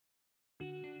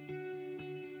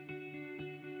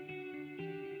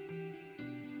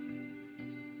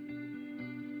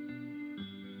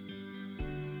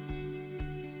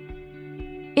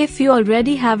If you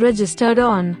already have registered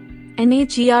on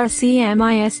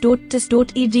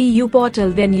NHERC-Mis.tis.edu portal,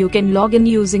 then you can log in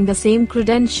using the same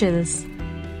credentials.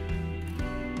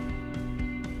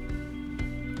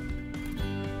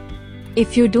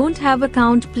 If you don't have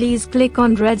account, please click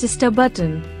on Register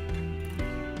button.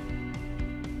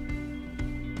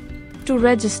 To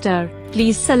register,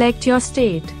 please select your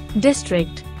state,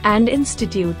 district, and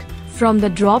institute from the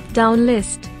drop-down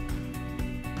list.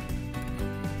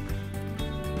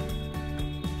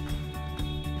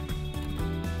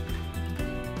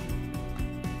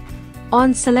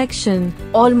 On selection,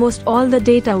 almost all the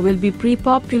data will be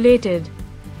pre-populated.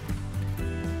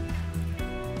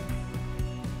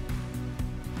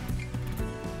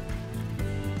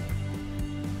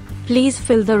 Please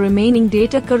fill the remaining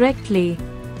data correctly.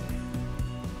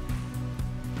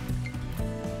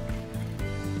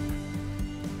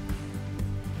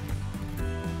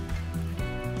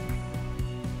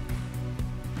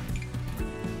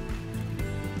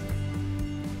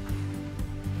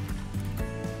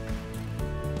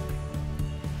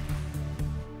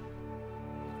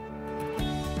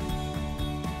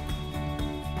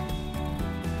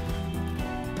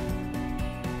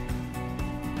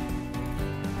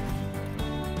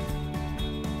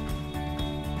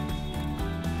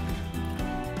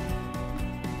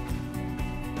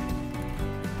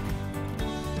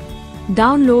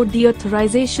 Download the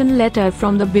authorization letter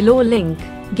from the below link,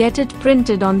 get it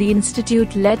printed on the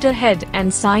institute letterhead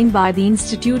and signed by the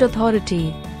institute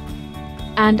authority,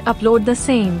 and upload the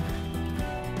same.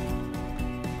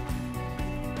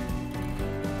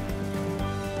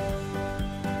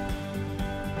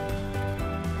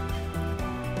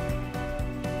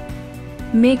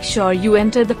 Make sure you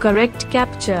enter the correct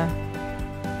captcha.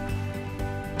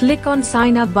 Click on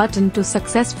Sign Up button to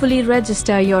successfully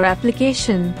register your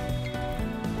application.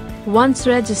 Once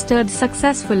registered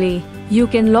successfully, you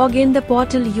can log in the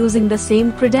portal using the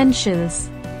same credentials.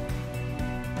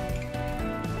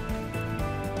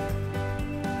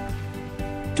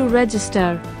 To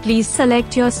register, please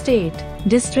select your state,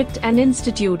 district and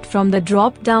institute from the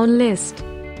drop-down list.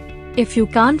 If you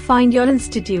can't find your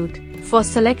institute for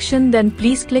selection, then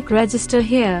please click Register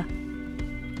here.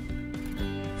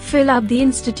 Fill up the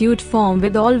institute form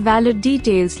with all valid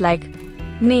details like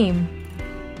name,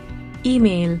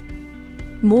 email,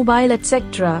 mobile,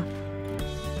 etc.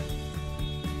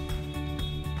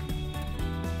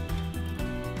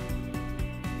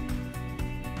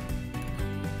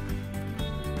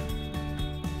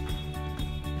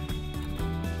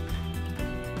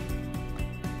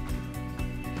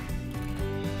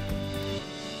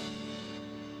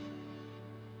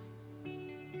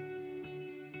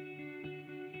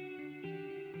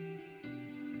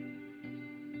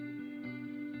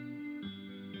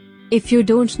 If you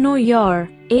don't know your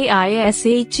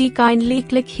AISHE, kindly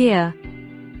click here.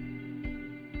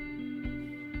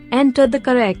 Enter the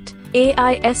correct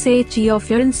AISHE of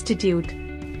your institute.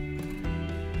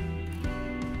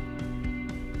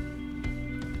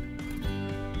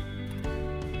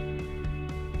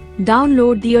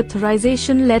 Download the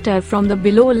authorization letter from the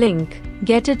below link,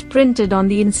 get it printed on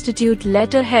the institute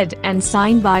letterhead and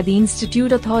signed by the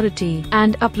institute authority,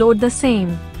 and upload the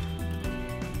same.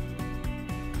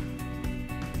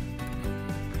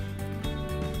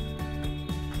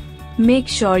 Make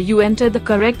sure you enter the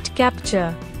correct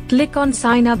captcha. Click on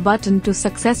Sign Up button to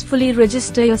successfully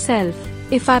register yourself.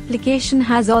 If application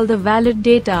has all the valid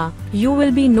data, you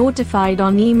will be notified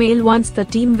on email once the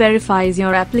team verifies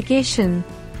your application.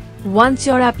 Once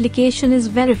your application is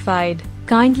verified,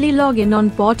 kindly log in on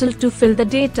portal to fill the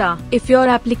data. If your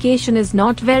application is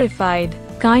not verified,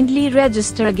 kindly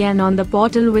register again on the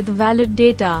portal with valid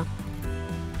data.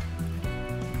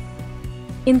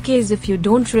 In case if you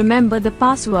don't remember the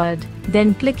password,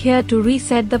 then click here to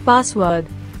reset the password.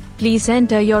 Please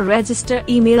enter your register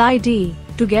email ID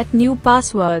to get new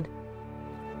password.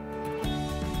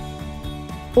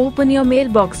 Open your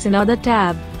mailbox in other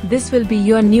tab. This will be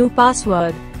your new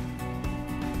password.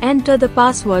 Enter the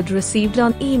password received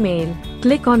on email.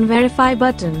 Click on Verify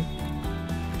button.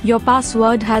 Your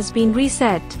password has been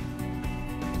reset.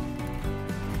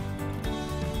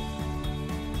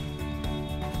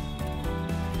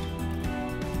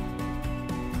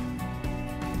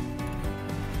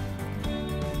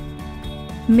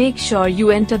 Make sure you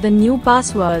enter the new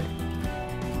password.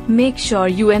 Make sure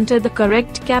you enter the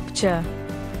correct captcha.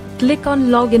 Click on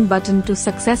Login button to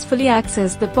successfully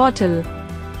access the portal.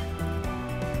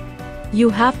 You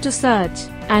have to search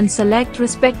and select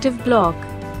respective block.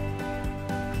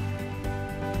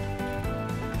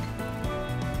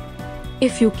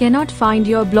 If you cannot find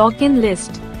your block in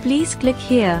list, please click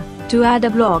here to add a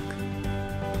block.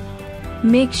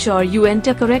 Make sure you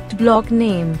enter correct block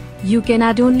name. You can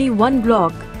add only one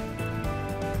block.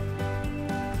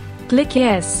 Click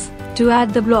Yes to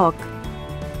add the block.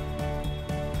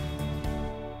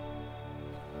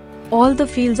 All the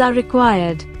fields are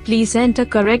required. Please enter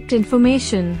correct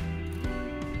information.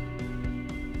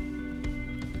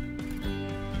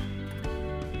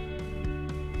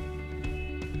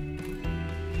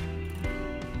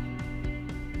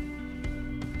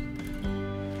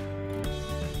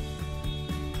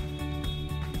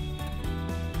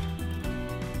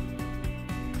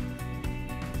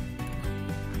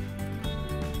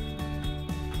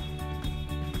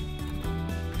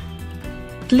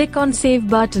 Click on Save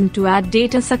button to add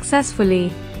data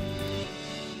successfully.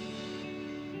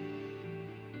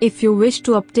 If you wish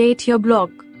to update your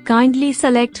block, kindly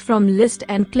select from list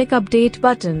and click Update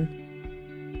button.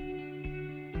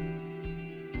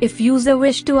 If user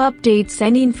wish to update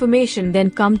any information,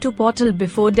 then come to portal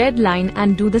before deadline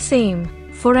and do the same.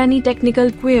 For any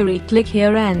technical query, click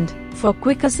here, and for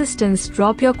quick assistance,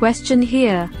 drop your question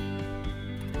here.